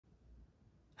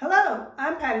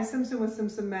Patty Simpson with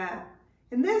Simpson Math.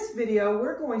 In this video,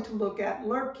 we're going to look at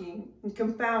lurking and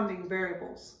confounding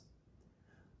variables.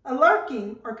 A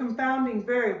lurking or confounding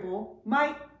variable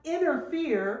might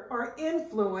interfere or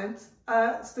influence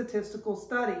a statistical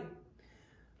study.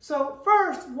 So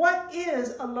first, what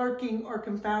is a lurking or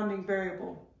confounding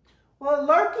variable? Well, a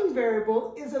lurking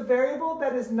variable is a variable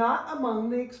that is not among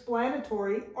the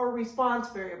explanatory or response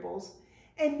variables,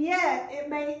 and yet it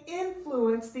may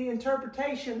influence the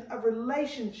interpretation of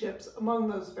relationships among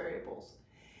those variables.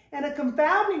 And a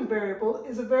confounding variable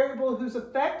is a variable whose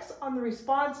effects on the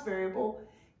response variable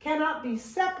cannot be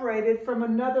separated from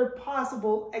another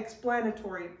possible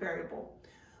explanatory variable.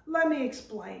 Let me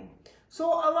explain. So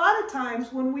a lot of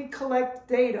times when we collect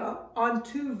data on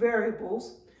two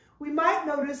variables, we might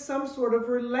notice some sort of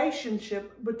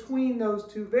relationship between those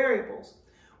two variables,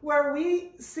 where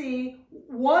we see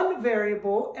one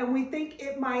variable and we think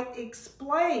it might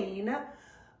explain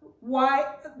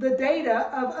why the data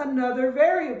of another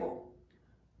variable.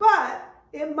 But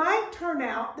it might turn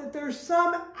out that there's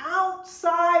some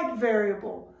outside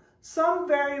variable, some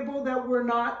variable that we're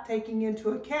not taking into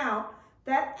account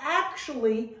that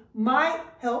actually might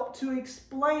help to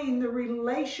explain the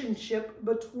relationship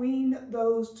between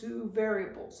those two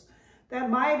variables. That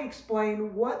might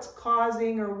explain what's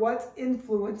causing or what's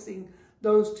influencing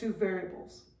those two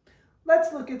variables.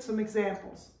 Let's look at some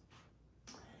examples.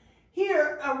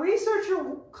 Here, a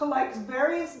researcher collects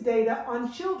various data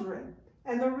on children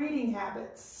and their reading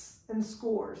habits and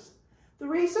scores. The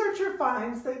researcher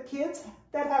finds that kids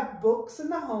that have books in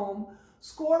the home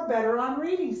score better on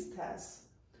reading tests.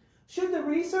 Should the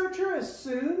researcher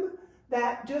assume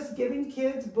that just giving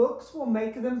kids books will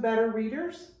make them better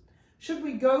readers? Should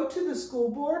we go to the school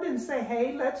board and say,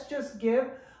 hey, let's just give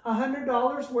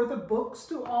 $100 worth of books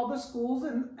to all the schools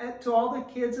and to all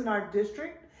the kids in our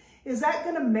district? Is that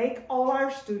going to make all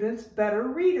our students better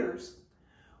readers?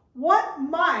 What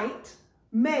might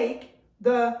make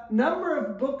the number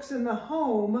of books in the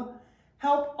home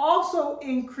help also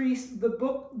increase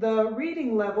the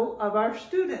reading level of our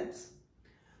students?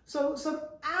 So some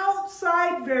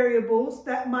outside variables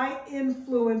that might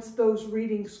influence those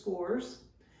reading scores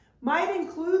might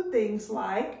include things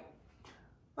like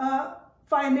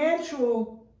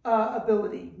financial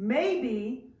ability.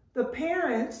 Maybe the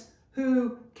parents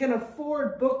who can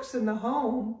afford books in the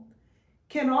home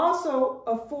can also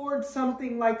afford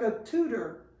something like a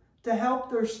tutor to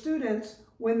help their students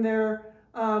when they're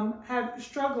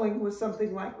struggling with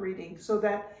something like reading, so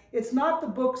that it's not the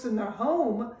books in their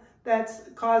home that's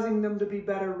causing them to be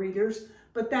better readers,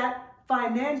 but that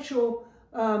financial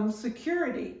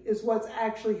security is what's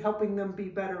actually helping them be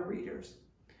better readers.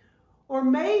 Or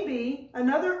maybe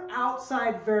another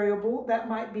outside variable that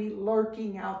might be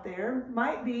lurking out there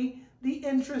might be the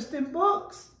interest in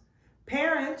books.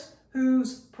 Parents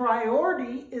whose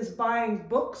priority is buying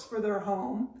books for their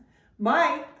home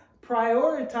might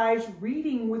prioritize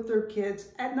reading with their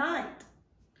kids at night.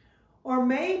 Or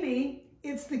maybe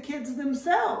it's the kids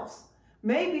themselves.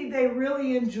 Maybe they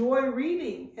really enjoy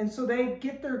reading, and so they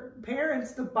get their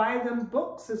parents to buy them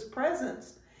books as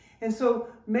presents. And so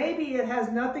maybe it has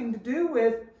nothing to do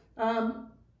with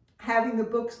having the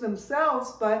books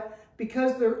themselves, but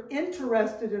because they're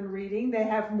interested in reading, they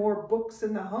have more books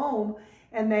in the home,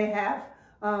 and they have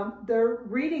their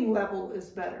reading level is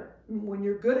better. When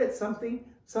you're good at something,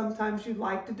 sometimes you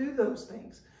like to do those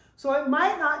things. So it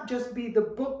might not just be the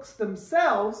books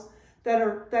themselves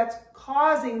that's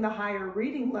causing the higher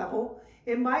reading level.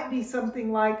 It might be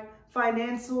something like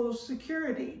financial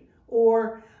security,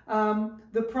 or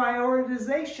the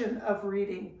prioritization of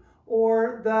reading,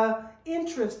 or the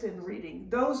interest in reading.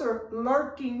 Those are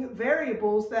lurking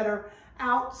variables that are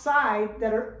outside,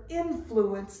 that are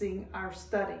influencing our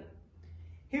study.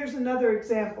 Here's another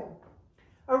example.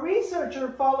 A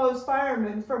researcher follows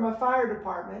firemen from a fire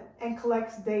department and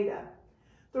collects data.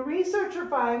 The researcher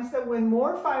finds that when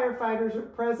more firefighters are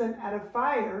present at a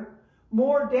fire,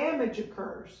 more damage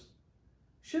occurs.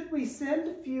 Should we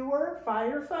send fewer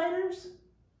firefighters?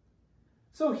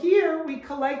 So here we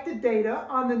collected data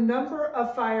on the number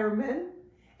of firemen,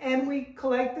 and we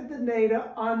collected the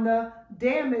data on the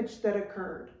damage that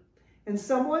occurred. And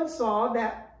someone saw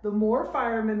that the more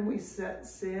firemen we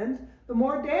send, the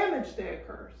more damage that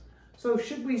occurs. So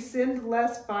should we send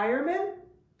less firemen?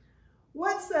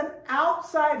 What's an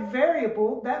outside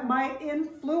variable that might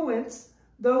influence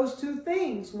those two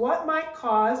things? What might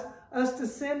cause us to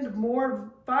send more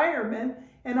firemen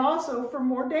and also for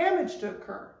more damage to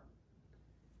occur?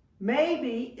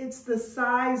 Maybe it's the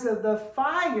size of the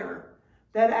fire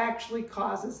that actually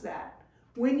causes that.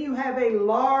 When you have a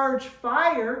large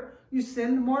fire, you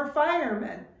send more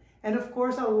firemen. And of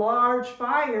course, a large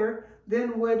fire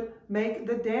then would make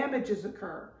the damages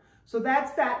occur. So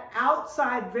that's that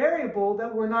outside variable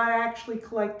that we're not actually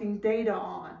collecting data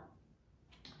on.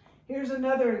 Here's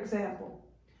another example.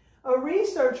 A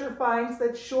researcher finds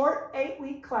that short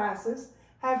 8-week classes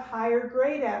have higher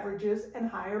grade averages and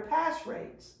higher pass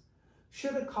rates.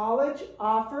 Should a college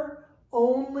offer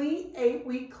only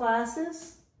 8-week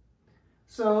classes?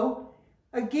 So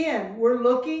again, we're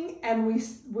looking and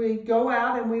we go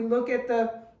out and we look at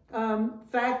the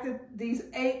fact that these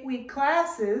 8-week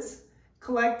classes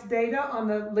collect data on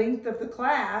the length of the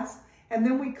class, and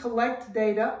then we collect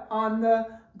data on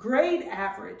the grade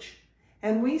average.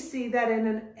 And we see that in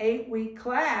an 8-week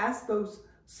class, those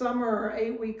summer or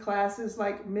 8-week classes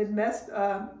like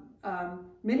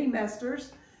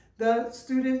mini-mesters, the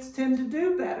students tend to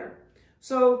do better.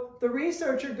 So the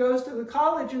researcher goes to the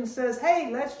college and says,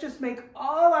 hey, let's just make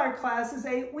all our classes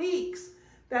 8 weeks.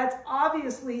 That's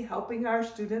obviously helping our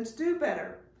students do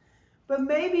better. But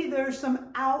maybe there's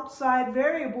some outside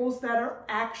variables that are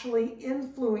actually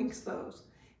influence those.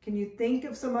 Can you think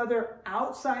of some other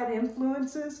outside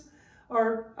influences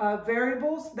or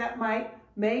variables that might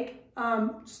make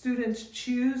students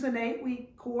choose an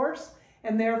 8-week course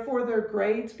and therefore their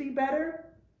grades be better?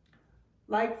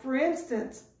 Like for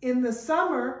instance, in the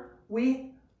summer,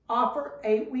 we offer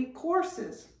 8-week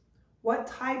courses. What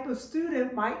type of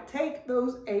student might take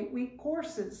those 8-week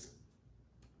courses?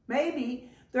 Maybe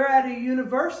they're at a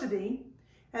university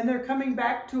and they're coming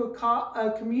back to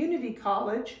a community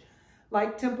college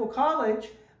like Temple College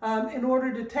in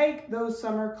order to take those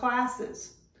summer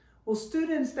classes. Well,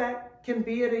 students that can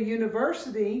be at a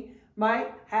university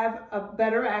might have a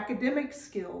better academic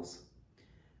skills.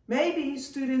 Maybe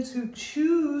students who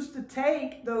choose to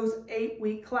take those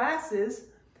 8-week classes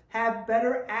have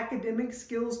better academic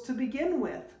skills to begin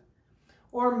with.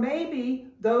 Or maybe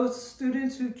those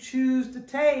students who choose to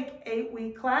take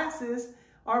 8-week classes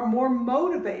are more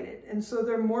motivated, and so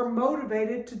they're more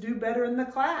motivated to do better in the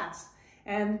class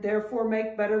and therefore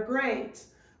make better grades.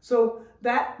 So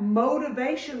that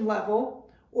motivation level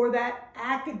or that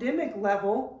academic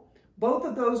level, both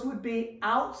of those would be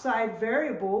outside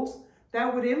variables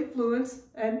that would influence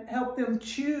and help them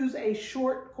choose a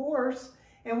short course,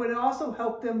 and would also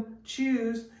help them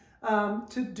choose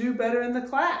to do better in the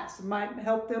class. It might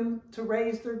help them to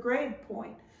raise their grade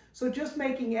point. So just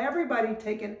making everybody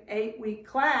take an 8-week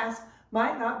class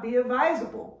might not be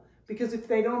advisable, because if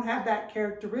they don't have that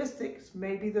characteristics,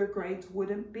 maybe their grades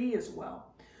wouldn't be as well.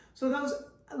 So those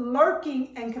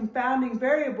lurking and confounding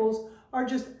variables are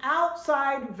just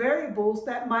outside variables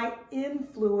that might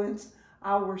influence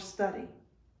our study.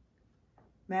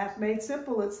 Math Made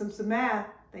Simple at Simpson Math.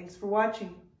 Thanks for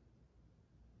watching.